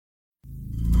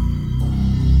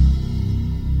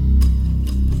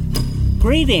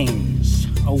Greetings!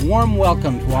 A warm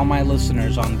welcome to all my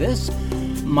listeners on this,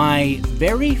 my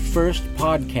very first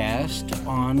podcast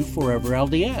on Forever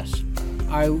LDS.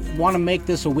 I want to make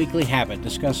this a weekly habit,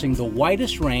 discussing the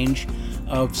widest range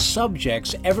of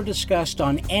subjects ever discussed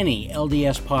on any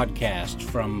LDS podcast,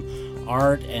 from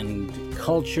art and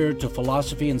culture to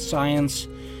philosophy and science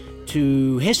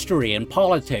to history and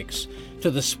politics, to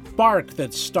the spark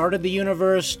that started the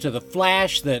universe, to the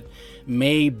flash that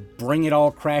may bring it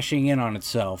all crashing in on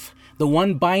itself. The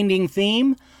one binding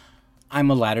theme: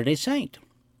 I'm a Latter-day Saint.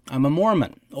 I'm a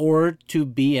Mormon, or to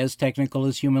be as technical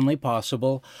as humanly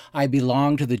possible, I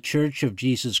belong to the Church of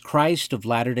Jesus Christ of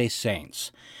Latter-day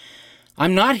Saints.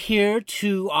 I'm not here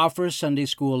to offer Sunday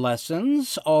school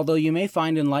lessons, although you may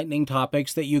find enlightening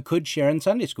topics that you could share in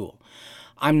Sunday school.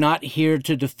 I'm not here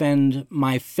to defend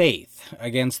my faith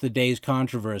against the day's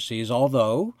controversies,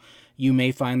 although you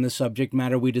may find the subject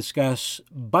matter we discuss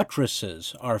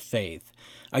buttresses our faith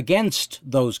against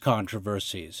those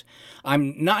controversies.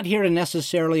 I'm not here to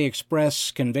necessarily express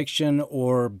conviction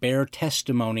or bear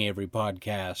testimony every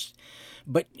podcast.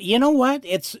 But you know what?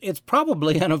 It's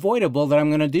probably unavoidable that I'm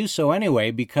going to do so anyway,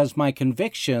 because my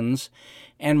convictions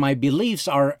and my beliefs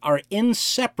are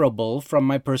inseparable from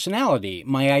my personality,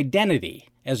 my identity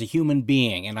as a human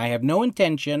being, and I have no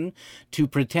intention to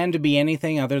pretend to be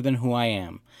anything other than who I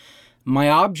am.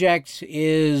 My object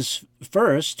is,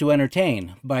 first, to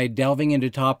entertain by delving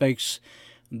into topics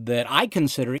that I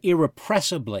consider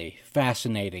irrepressibly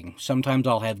fascinating. Sometimes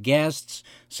I'll have guests,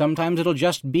 sometimes it'll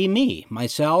just be me,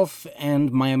 myself,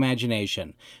 and my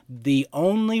imagination. The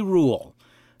only rule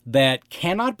that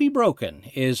cannot be broken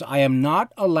is I am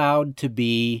not allowed to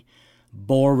be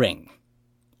boring.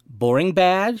 Boring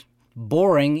bad?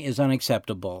 Boring is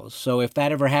unacceptable. So if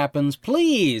that ever happens,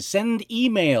 please send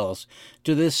emails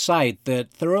to this site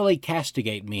that thoroughly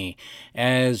castigate me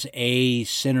as a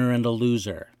sinner and a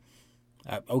loser.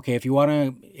 Okay, if you want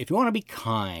to be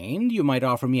kind, you might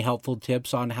offer me helpful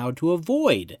tips on how to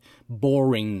avoid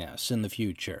boringness in the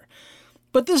future.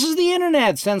 But this is the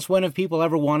internet. Since when have people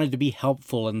ever wanted to be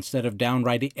helpful instead of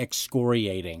downright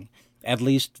excoriating? At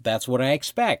least that's what I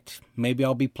expect. Maybe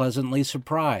I'll be pleasantly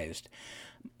surprised.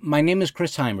 My name is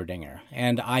Chris Heimerdinger,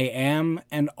 and I am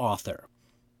an author.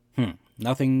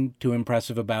 Nothing too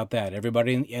impressive about that.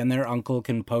 Everybody and their uncle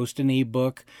can post an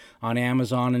ebook on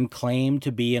Amazon and claim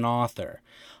to be an author.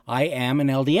 I am an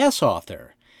LDS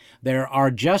author. There are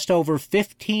just over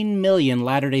 15 million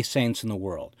Latter-day Saints in the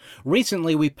world.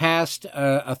 Recently, we passed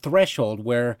a threshold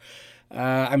where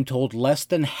I'm told less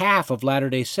than half of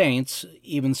Latter-day Saints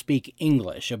even speak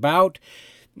English. About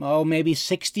maybe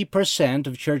 60%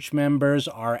 of church members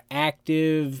are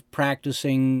active,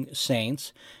 practicing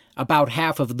saints. About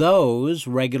half of those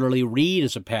regularly read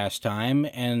as a pastime,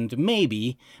 and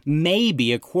maybe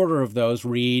a quarter of those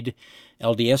read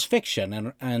LDS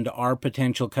fiction and are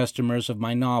potential customers of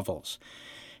my novels.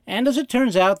 And as it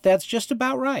turns out, that's just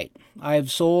about right.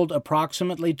 I've sold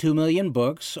approximately 2 million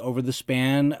books over the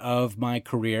span of my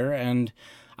career, and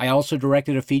I also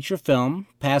directed a feature film,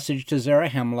 Passage to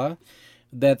Zarahemla,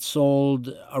 that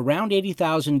sold around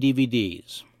 80,000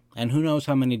 DVDs, and who knows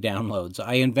how many downloads.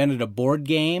 I invented a board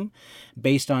game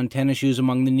based on Tennis Shoes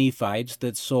Among the Nephites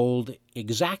that sold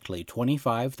exactly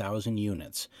 25,000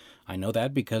 units. I know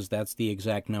that because that's the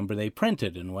exact number they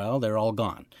printed, and well, they're all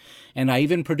gone. And I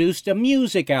even produced a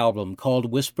music album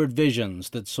called Whispered Visions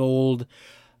that sold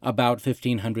about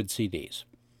 1,500 CDs.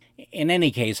 In any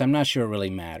case, I'm not sure it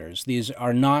really matters. These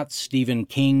are not Stephen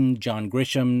King, John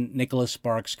Grisham, Nicholas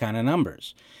Sparks kind of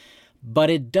numbers.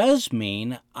 But it does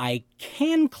mean I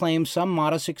can claim some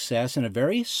modest success in a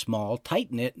very small,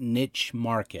 tight-knit niche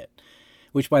market,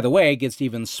 which, by the way, gets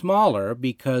even smaller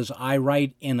because I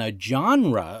write in a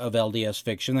genre of LDS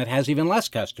fiction that has even less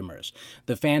customers,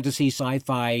 the fantasy,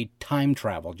 sci-fi, time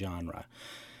travel genre.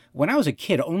 When I was a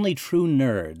kid, only true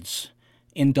nerds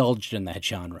indulged in that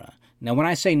genre. Now, when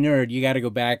I say nerd, you got to go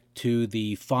back to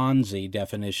the Fonzie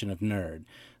definition of nerd.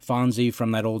 Fonzie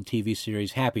from that old TV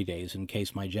series Happy Days, in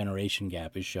case my generation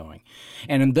gap is showing.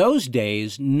 And in those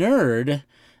days, nerd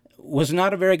was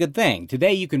not a very good thing.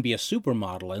 Today, you can be a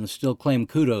supermodel and still claim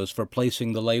kudos for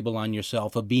placing the label on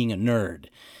yourself of being a nerd.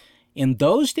 In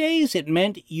those days, it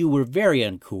meant you were very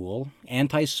uncool,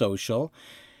 antisocial,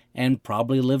 and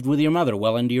probably lived with your mother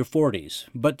well into your 40s.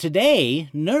 But today,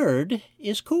 nerd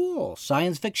is cool.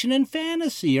 Science fiction and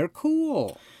fantasy are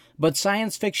cool. But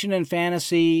science fiction and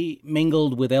fantasy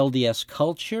mingled with LDS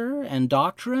culture and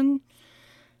doctrine,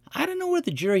 I don't know where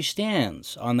the jury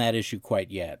stands on that issue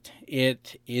quite yet.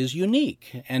 It is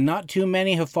unique, and not too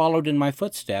many have followed in my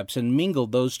footsteps and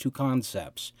mingled those two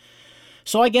concepts.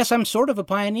 So I guess I'm sort of a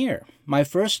pioneer. My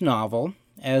first novel,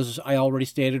 as I already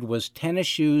stated, was tennis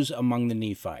shoes among the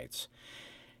Nephites.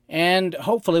 And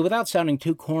hopefully, without sounding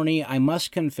too corny, I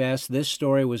must confess this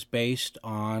story was based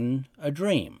on a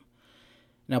dream.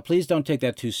 Now, please don't take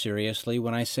that too seriously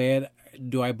when I say it.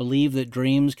 Do I believe that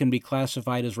dreams can be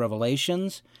classified as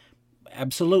revelations?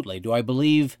 Absolutely. Do I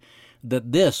believe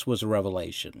that this was a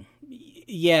revelation?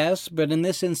 Yes, but in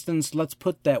this instance, let's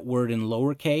put that word in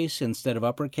lowercase instead of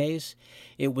uppercase.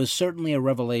 It was certainly a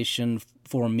revelation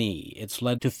for me. It's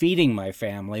led to feeding my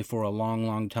family for a long,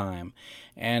 long time.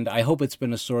 And I hope it's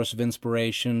been a source of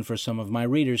inspiration for some of my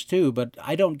readers too, but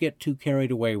I don't get too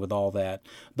carried away with all that.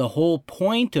 The whole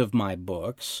point of my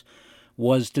books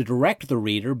was to direct the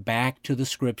reader back to the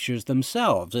scriptures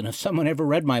themselves. And if someone ever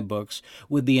read my books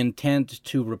with the intent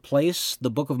to replace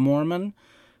the Book of Mormon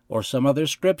or some other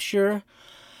scripture,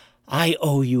 I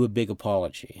owe you a big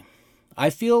apology. I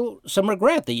feel some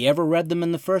regret that you ever read them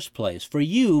in the first place. For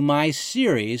you, my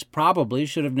series probably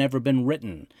should have never been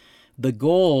written. The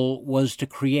goal was to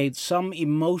create some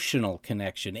emotional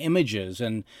connection, images,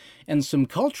 and some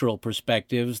cultural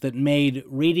perspectives that made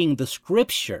reading the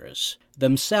scriptures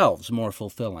themselves more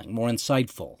fulfilling, more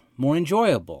insightful, more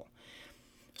enjoyable.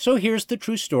 So here's the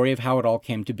true story of how it all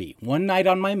came to be. One night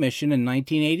on my mission in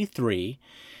 1983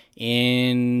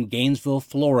 in Gainesville,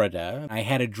 Florida, I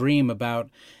had a dream about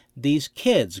these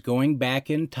kids going back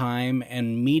in time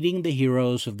and meeting the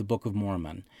heroes of the Book of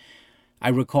Mormon. I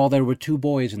recall there were two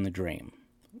boys in the dream.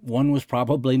 One was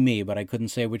probably me, but I couldn't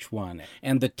say which one.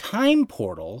 And the time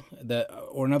portal,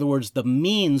 or in other words, the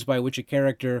means by which a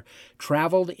character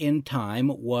traveled in time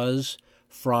was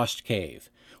Frost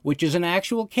Cave, which is an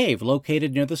actual cave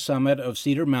located near the summit of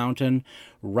Cedar Mountain,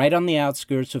 right on the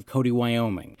outskirts of Cody,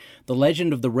 Wyoming. The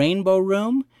legend of the Rainbow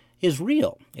Room is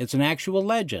real. It's an actual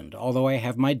legend, although I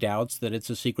have my doubts that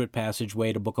it's a secret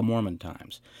passageway to Book of Mormon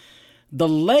times. The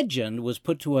legend was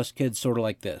put to us kids sort of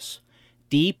like this.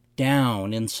 Deep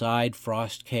down inside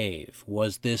Frost Cave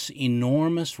was this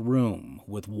enormous room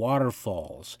with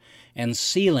waterfalls and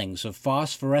ceilings of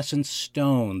phosphorescent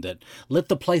stone that lit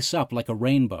the place up like a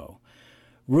rainbow.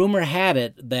 Rumor had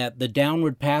it that the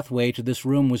downward pathway to this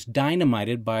room was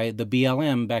dynamited by the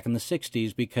BLM back in the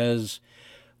 60s because,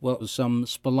 well, some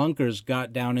spelunkers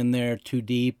got down in there too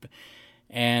deep,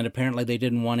 and apparently they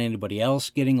didn't want anybody else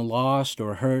getting lost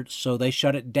or hurt, so they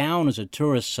shut it down as a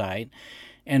tourist site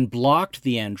and blocked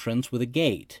the entrance with a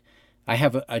gate. I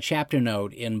have a chapter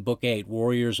note in Book 8,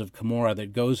 Warriors of Cumorah,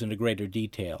 that goes into greater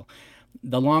detail.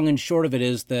 The long and short of it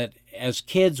is that as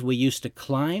kids we used to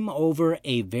climb over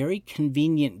a very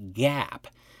convenient gap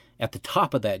at the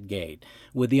top of that gate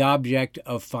with the object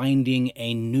of finding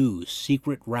a new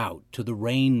secret route to the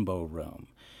Rainbow Room.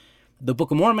 The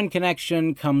Book of Mormon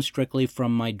connection comes strictly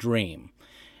from my dream.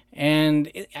 And,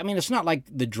 it's not like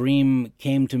the dream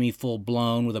came to me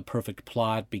full-blown with a perfect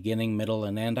plot, beginning, middle,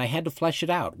 and end. I had to flesh it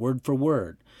out, word for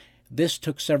word. This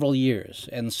took several years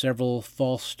and several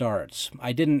false starts.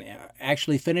 I didn't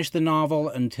actually finish the novel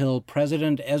until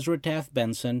President Ezra Taft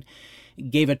Benson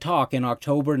gave a talk in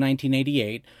October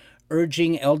 1988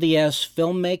 urging LDS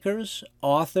filmmakers,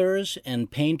 authors, and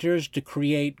painters to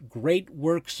create great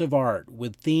works of art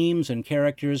with themes and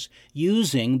characters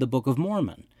using the Book of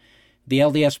Mormon. The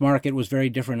LDS market was very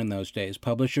different in those days.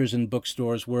 Publishers and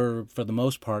bookstores were, for the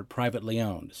most part, privately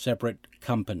owned, separate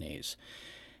companies.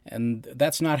 And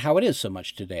that's not how it is so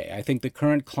much today. I think the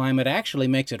current climate actually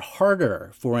makes it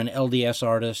harder for an LDS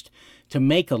artist to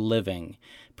make a living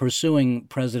pursuing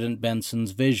President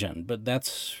Benson's vision, but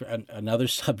that's another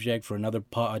subject for another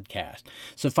podcast.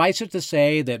 Suffice it to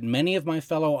say that many of my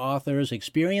fellow authors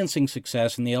experiencing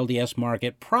success in the LDS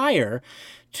market prior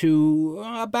to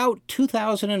about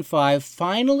 2005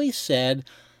 finally said,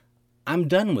 I'm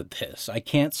done with this. I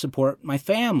can't support my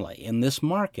family in this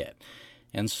market.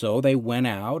 And so they went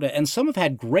out, and some have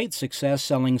had great success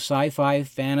selling sci-fi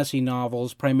fantasy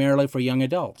novels primarily for young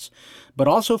adults, but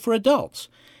also for adults.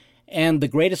 And the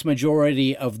greatest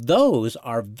majority of those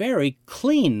are very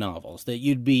clean novels that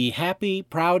you'd be happy,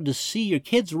 proud to see your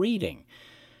kids reading.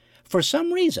 For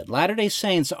some reason, Latter-day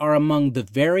Saints are among the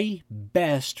very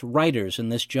best writers in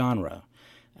this genre.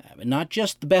 Not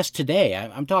just the best today,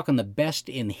 I'm talking the best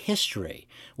in history.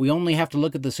 We only have to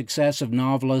look at the success of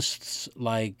novelists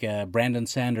like Brandon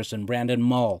Sanderson, Brandon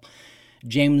Mull,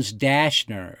 James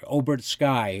Dashner, Obert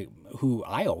Sky, who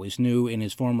I always knew in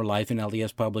his former life in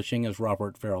LDS publishing as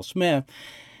Robert Farrell Smith.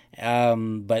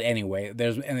 But anyway,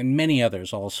 there's and many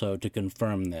others also to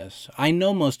confirm this. I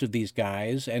know most of these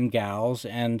guys and gals,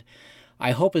 and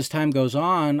I hope as time goes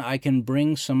on, I can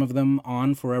bring some of them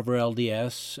on Forever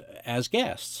LDS as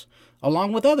guests.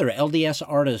 along with other LDS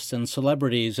artists and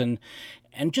celebrities and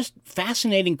just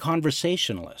fascinating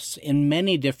conversationalists in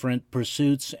many different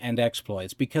pursuits and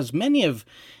exploits, because many of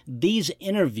these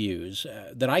interviews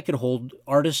that I could hold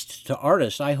artist to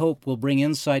artist, I hope will bring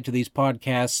insight to these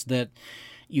podcasts that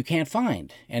you can't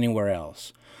find anywhere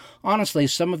else. Honestly,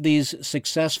 some of these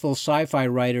successful sci-fi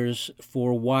writers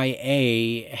for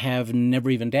YA have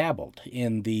never even dabbled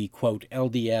in the, quote,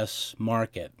 LDS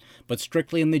market, but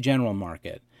strictly in the general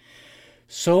market.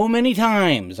 So many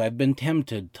times I've been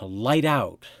tempted to light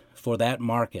out for that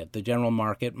market, the general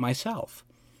market, myself.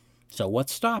 So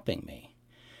what's stopping me?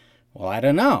 Well, I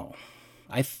don't know.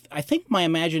 I think my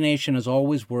imagination has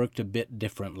always worked a bit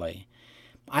differently.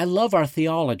 I love our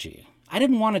theology. I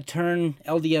didn't want to turn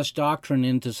LDS doctrine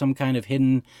into some kind of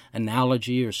hidden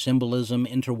analogy or symbolism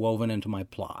interwoven into my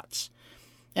plots.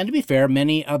 And to be fair,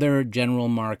 many other general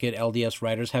market LDS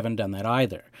writers haven't done that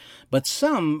either. But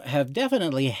some have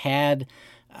definitely had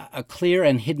a clear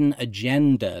and hidden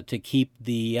agenda to keep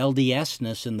the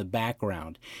LDS-ness in the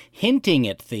background, hinting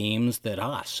at themes that,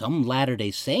 some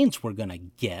Latter-day Saints were going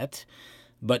to get,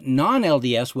 but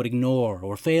non-LDS would ignore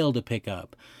or fail to pick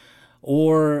up.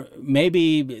 Or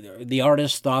maybe the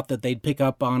artist thought that they'd pick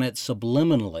up on it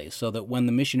subliminally, so that when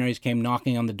the missionaries came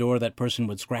knocking on the door, that person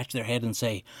would scratch their head and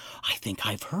say, I think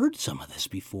I've heard some of this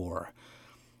before.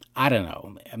 I don't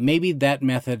know. Maybe that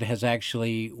method has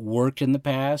actually worked in the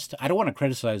past. I don't want to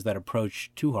criticize that approach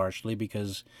too harshly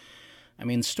because,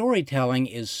 storytelling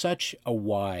is such a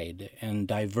wide and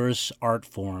diverse art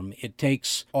form. It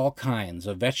takes all kinds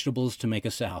of vegetables to make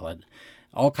a salad,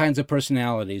 all kinds of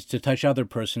personalities to touch other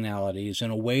personalities in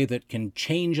a way that can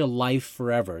change a life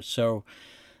forever. So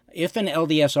if an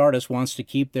LDS artist wants to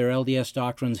keep their LDS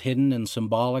doctrines hidden and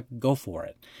symbolic, go for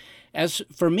it. As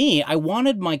for me, I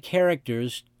wanted my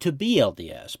characters to be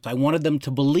LDS. I wanted them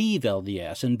to believe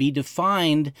LDS and be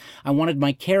defined. I wanted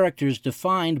my characters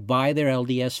defined by their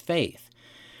LDS faith.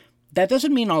 That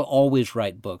doesn't mean I'll always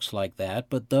write books like that,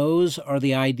 but those are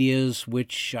the ideas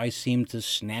which I seem to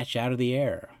snatch out of the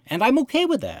air. And I'm okay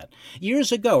with that.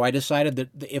 Years ago, I decided that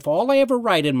if all I ever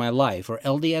write in my life are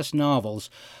LDS novels,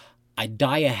 I'd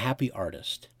die a happy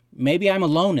artist. Maybe I'm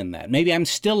alone in that. Maybe I'm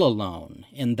still alone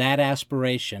in that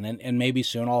aspiration, and maybe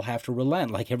soon I'll have to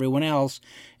relent like everyone else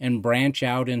and branch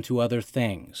out into other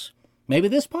things. Maybe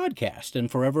this podcast and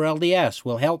Forever LDS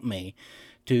will help me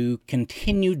to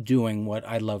continue doing what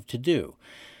I love to do.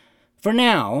 For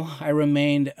now, I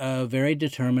remained a very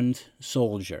determined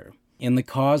soldier in the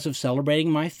cause of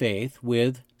celebrating my faith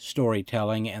with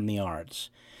storytelling and the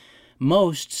arts.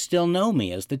 Most still know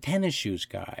me as the Tennis Shoes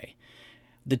Guy.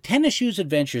 The Tennis Shoes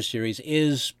Adventure series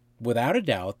is, without a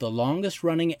doubt, the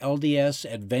longest-running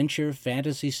LDS adventure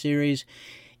fantasy series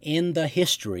in the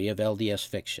history of LDS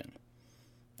fiction.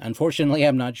 Unfortunately,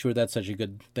 I'm not sure that's such a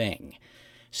good thing.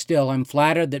 Still, I'm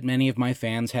flattered that many of my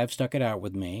fans have stuck it out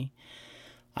with me.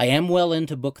 I am well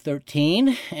into book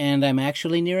 13, and I'm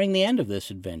actually nearing the end of this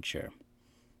adventure.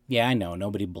 Yeah, I know,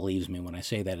 nobody believes me when I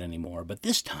say that anymore, but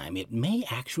this time it may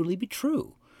actually be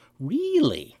true.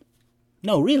 Really.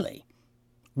 No, really.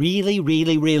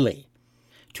 Really.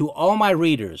 To all my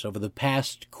readers over the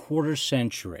past quarter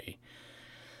century,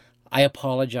 I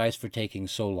apologize for taking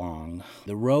so long.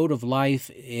 The road of life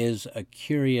is a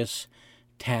curious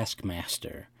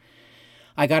taskmaster.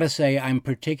 I gotta say, I'm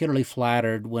particularly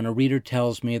flattered when a reader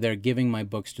tells me they're giving my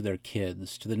books to their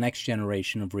kids, to the next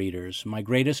generation of readers. My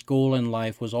greatest goal in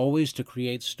life was always to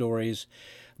create stories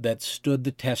that stood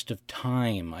the test of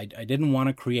time. I didn't want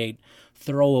to create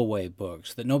throwaway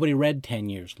books that nobody read 10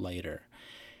 years later.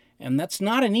 And that's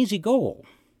not an easy goal.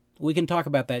 We can talk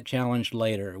about that challenge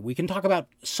later. We can talk about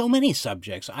so many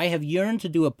subjects. I have yearned to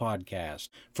do a podcast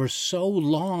for so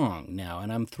long now,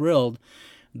 and I'm thrilled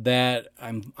that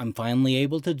I'm finally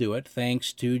able to do it,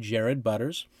 thanks to Jared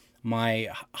Butters, my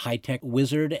high-tech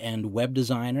wizard and web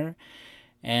designer.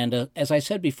 And as I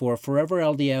said before, Forever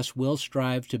LDS will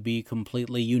strive to be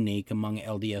completely unique among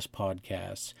LDS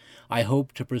podcasts. I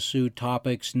hope to pursue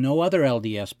topics no other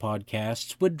LDS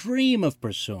podcasts would dream of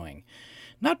pursuing.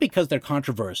 Not because they're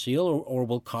controversial or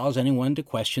will cause anyone to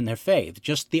question their faith,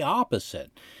 just the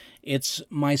opposite. It's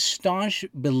my staunch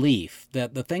belief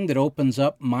that the thing that opens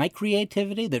up my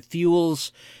creativity, that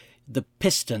fuels the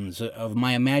pistons of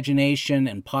my imagination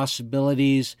and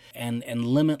possibilities and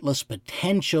limitless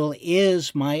potential,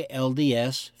 is my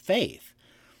LDS faith.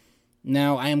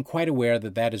 Now, I am quite aware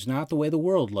that that is not the way the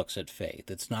world looks at faith.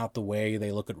 It's not the way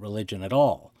they look at religion at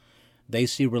all. They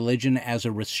see religion as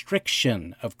a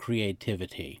restriction of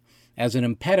creativity, as an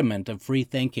impediment of free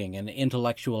thinking and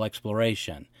intellectual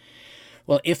exploration.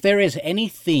 Well, if there is any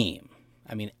theme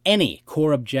any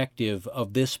core objective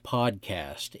of this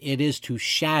podcast, it is to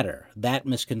shatter that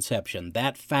misconception,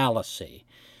 that fallacy.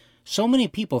 So many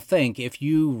people think if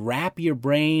you wrap your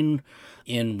brain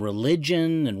in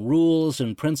religion and rules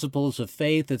and principles of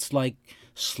faith, it's like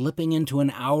slipping into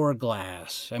an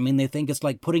hourglass. They think it's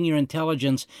like putting your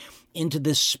intelligence into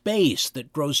this space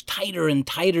that grows tighter and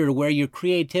tighter, where your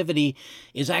creativity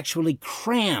is actually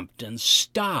cramped and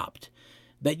stopped,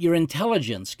 that your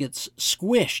intelligence gets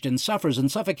squished and suffers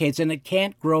and suffocates, and it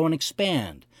can't grow and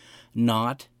expand.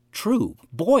 Not true.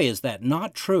 Boy, is that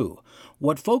not true.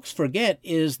 What folks forget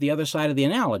is the other side of the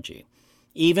analogy.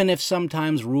 Even if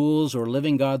sometimes rules or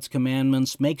living God's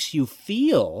commandments makes you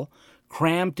feel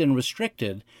cramped and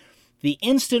restricted, the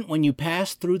instant when you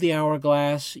pass through the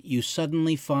hourglass, you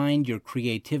suddenly find your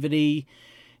creativity,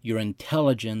 your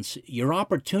intelligence, your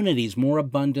opportunities more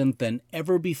abundant than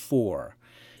ever before.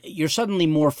 You're suddenly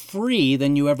more free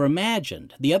than you ever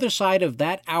imagined. The other side of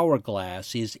that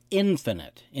hourglass is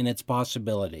infinite in its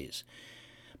possibilities.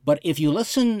 But if you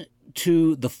listen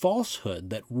to the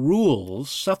falsehood that rules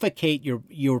suffocate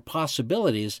your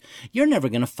possibilities, you're never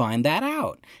going to find that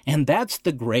out. And that's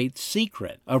the great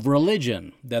secret of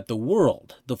religion that the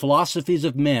world, the philosophies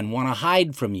of men, want to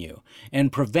hide from you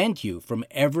and prevent you from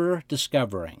ever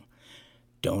discovering.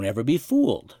 Don't ever be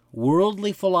fooled.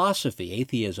 Worldly philosophy,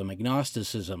 atheism,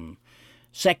 agnosticism,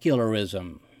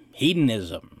 secularism,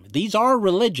 hedonism, these are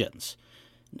religions.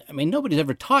 Nobody's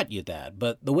ever taught you that,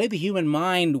 but the way the human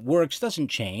mind works doesn't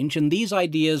change, and these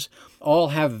ideas all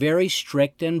have very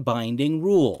strict and binding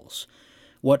rules.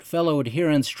 What fellow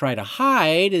adherents try to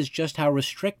hide is just how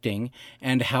restricting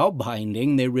and how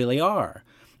binding they really are,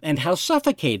 and how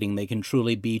suffocating they can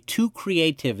truly be to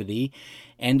creativity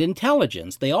and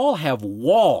intelligence. They all have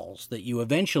walls that you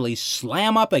eventually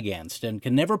slam up against and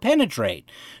can never penetrate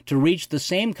to reach the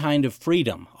same kind of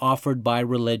freedom offered by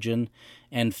religion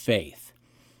and faith.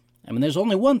 There's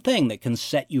only one thing that can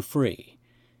set you free,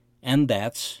 and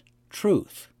that's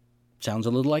truth. Sounds a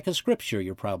little like a scripture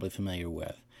you're probably familiar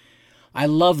with. I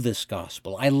love this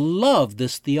gospel. I love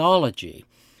this theology.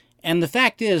 And the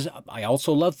fact is, I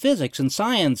also love physics and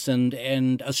science and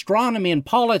astronomy and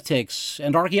politics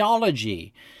and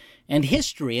archaeology and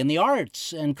history and the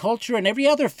arts and culture and every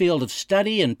other field of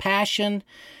study and passion.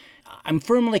 I'm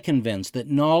firmly convinced that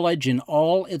knowledge in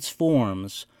all its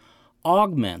forms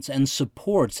augments and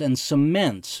supports and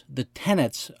cements the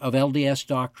tenets of LDS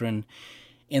doctrine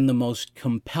in the most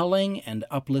compelling and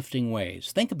uplifting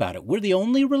ways. Think about it. We're the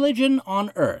only religion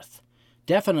on earth,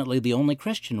 definitely the only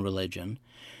Christian religion,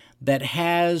 that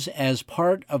has as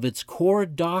part of its core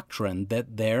doctrine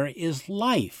that there is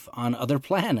life on other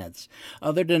planets.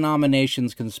 Other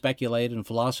denominations can speculate and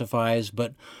philosophize,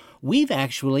 but we've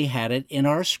actually had it in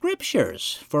our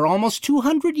scriptures for almost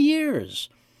 200 years.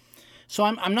 So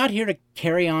I'm not here to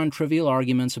carry on trivial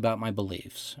arguments about my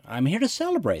beliefs. I'm here to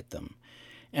celebrate them.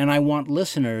 And I want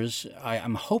listeners,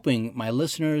 I'm hoping my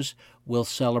listeners will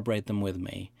celebrate them with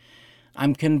me.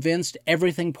 I'm convinced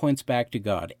everything points back to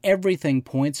God. Everything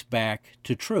points back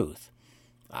to truth.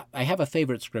 I have a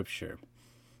favorite scripture.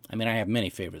 I have many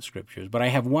favorite scriptures, but I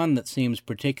have one that seems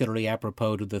particularly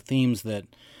apropos to the themes that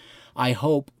I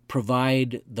hope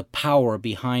provide the power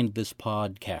behind this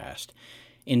podcast.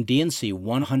 In D&C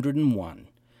 101,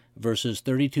 verses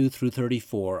 32 through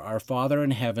 34, our Father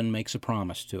in heaven makes a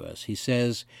promise to us. He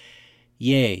says,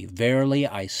 "Yea, verily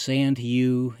I say unto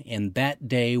you, in that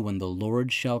day when the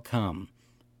Lord shall come,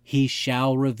 he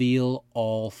shall reveal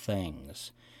all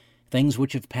things, things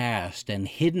which have passed, and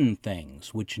hidden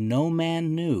things which no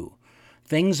man knew,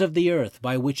 things of the earth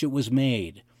by which it was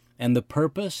made, and the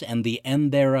purpose and the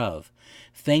end thereof,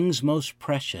 things most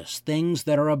precious, things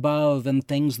that are above and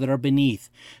things that are beneath,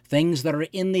 things that are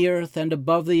in the earth and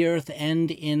above the earth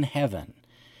and in heaven."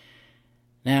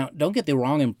 Now, don't get the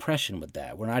wrong impression with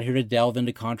that. We're not here to delve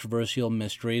into controversial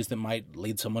mysteries that might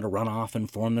lead someone to run off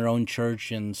and form their own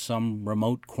church in some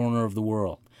remote corner of the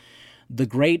world. The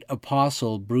great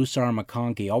apostle Bruce R.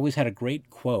 McConkie always had a great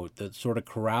quote that sort of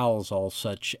corrals all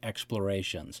such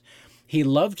explorations. He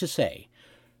loved to say,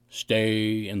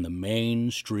 "Stay in the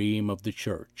mainstream of the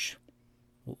church."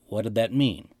 What did that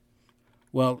mean?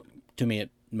 Well, to me it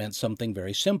meant something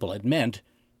very simple. It meant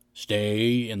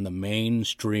stay in the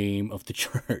mainstream of the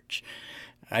church.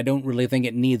 I don't really think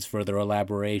it needs further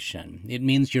elaboration. It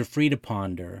means you're free to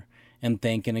ponder and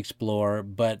think and explore,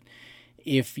 but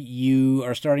if you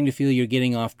are starting to feel you're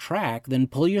getting off track, then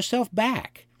pull yourself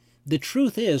back. The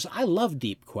truth is, I love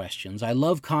deep questions. I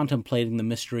love contemplating the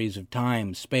mysteries of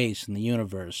time, space, and the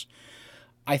universe.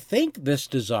 I think this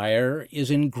desire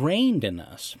is ingrained in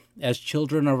us as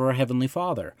children of our Heavenly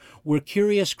Father. We're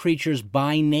curious creatures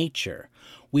by nature.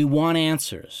 We want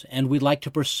answers, and we'd like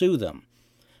to pursue them.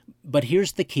 But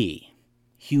here's the key: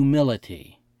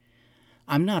 humility.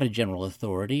 I'm not a general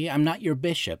authority. I'm not your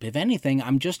bishop. If anything,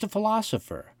 I'm just a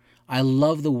philosopher. I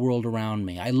love the world around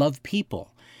me. I love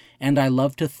people, and I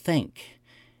love to think.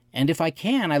 And if I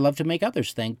can, I love to make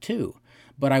others think too.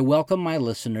 But I welcome my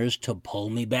listeners to pull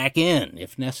me back in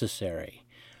if necessary.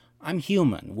 I'm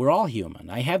human. We're all human.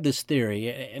 I have this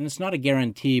theory, and it's not a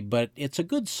guarantee, but it's a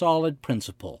good solid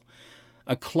principle,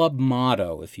 a club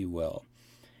motto, if you will.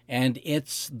 And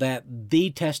it's that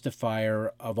the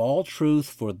testifier of all truth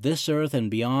for this earth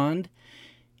and beyond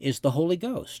is the Holy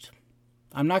Ghost.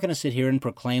 I'm not going to sit here and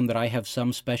proclaim that I have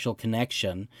some special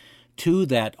connection to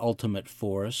that ultimate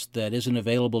force that isn't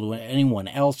available to anyone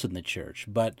else in the church,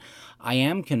 but I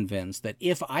am convinced that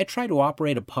if I try to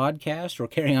operate a podcast or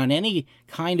carry on any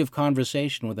kind of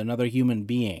conversation with another human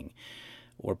being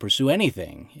or pursue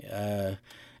anything,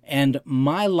 and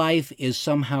my life is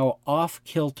somehow off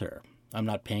kilter, I'm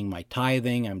not paying my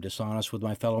tithing, I'm dishonest with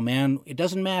my fellow man, it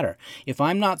doesn't matter. If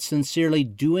I'm not sincerely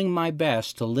doing my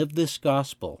best to live this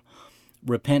gospel,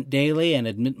 repent daily and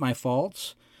admit my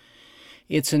faults,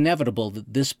 it's inevitable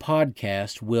that this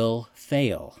podcast will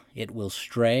fail. It will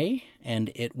stray and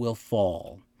it will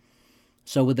fall.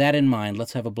 So with that in mind,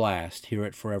 let's have a blast here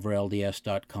at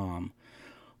ForeverLDS.com.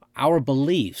 Our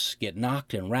beliefs get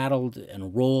knocked and rattled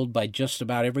and rolled by just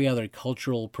about every other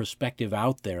cultural perspective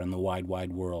out there in the wide,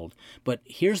 wide world. But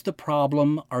here's the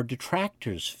problem our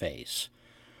detractors face.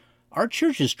 Our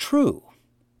church is true.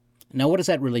 Now, what does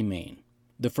that really mean?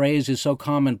 The phrase is so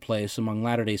commonplace among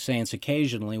Latter-day Saints,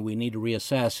 occasionally we need to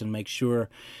reassess and make sure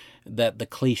that the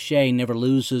cliche never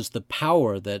loses the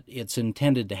power that it's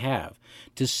intended to have.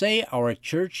 To say our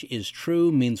church is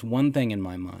true means one thing in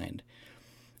my mind.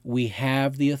 We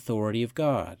have the authority of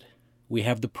God. We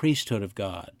have the priesthood of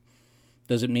God.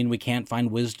 Does it mean we can't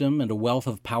find wisdom and a wealth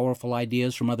of powerful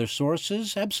ideas from other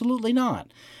sources? Absolutely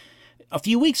not. A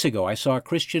few weeks ago, I saw a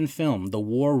Christian film, The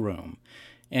War Room,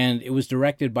 and it was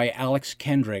directed by Alex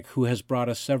Kendrick, who has brought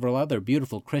us several other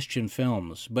beautiful Christian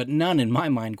films, but none, in my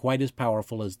mind, quite as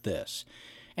powerful as this.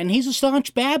 And he's a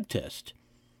staunch Baptist.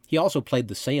 He also played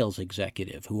the sales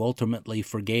executive who ultimately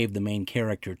forgave the main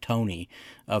character, Tony,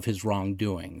 of his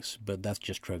wrongdoings, but that's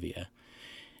just trivia.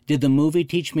 Did the movie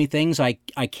teach me things I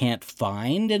can't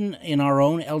find in our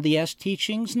own LDS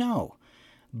teachings? No.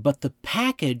 But the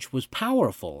package was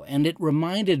powerful, and it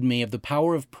reminded me of the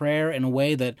power of prayer in a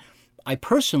way that I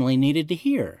personally needed to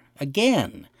hear,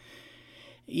 again.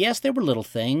 Yes, there were little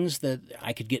things that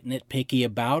I could get nitpicky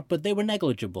about, but they were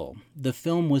negligible. The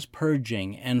film was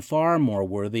purging and far more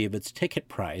worthy of its ticket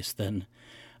price than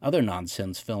other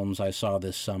nonsense films I saw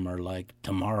this summer, like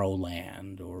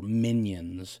Tomorrowland or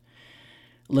Minions.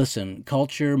 Listen,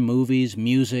 culture, movies,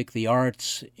 music, the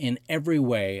arts, in every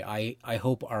way, I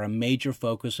hope are a major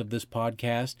focus of this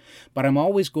podcast, but I'm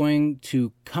always going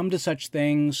to come to such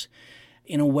things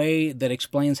in a way that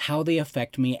explains how they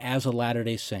affect me as a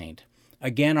Latter-day Saint.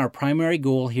 Again, our primary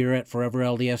goal here at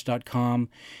ForeverLDS.com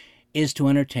is to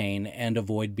entertain and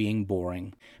avoid being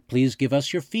boring. Please give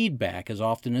us your feedback as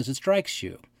often as it strikes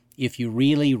you. If you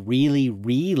really, really,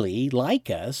 really like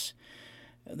us,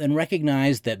 then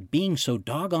recognize that being so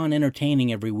doggone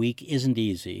entertaining every week isn't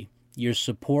easy. Your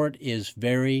support is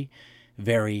very,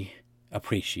 very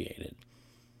appreciated.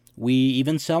 We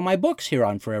even sell my books here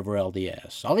on Forever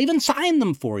LDS. I'll even sign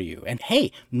them for you. And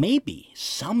hey, maybe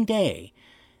someday,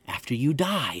 after you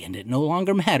die and it no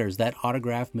longer matters, that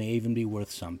autograph may even be worth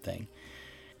something.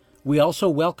 We also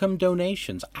welcome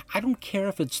donations. I don't care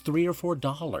if it's $3 or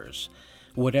 $4,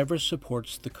 whatever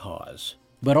supports the cause.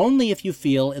 But only if you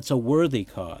feel it's a worthy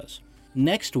cause.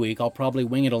 Next week, I'll probably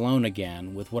wing it alone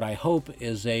again with what I hope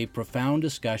is a profound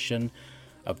discussion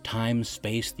of time,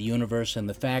 space, the universe, and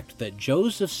the fact that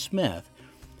Joseph Smith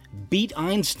beat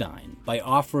Einstein by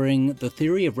offering the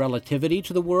theory of relativity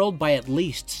to the world by at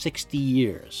least 60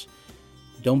 years.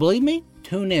 Don't believe me?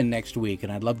 Tune in next week,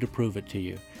 and I'd love to prove it to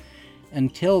you.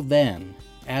 Until then,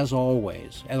 as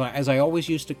always, as I always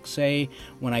used to say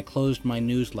when I closed my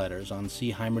newsletters on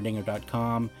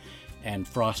cheimerdinger.com and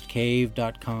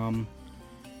frostcave.com,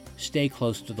 stay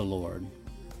close to the Lord.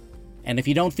 And if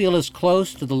you don't feel as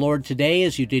close to the Lord today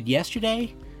as you did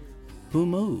yesterday, who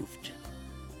moved?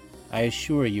 I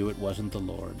assure you it wasn't the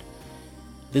Lord.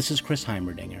 This is Chris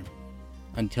Heimerdinger.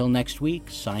 Until next week,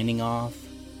 signing off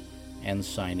and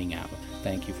signing out.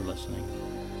 Thank you for listening.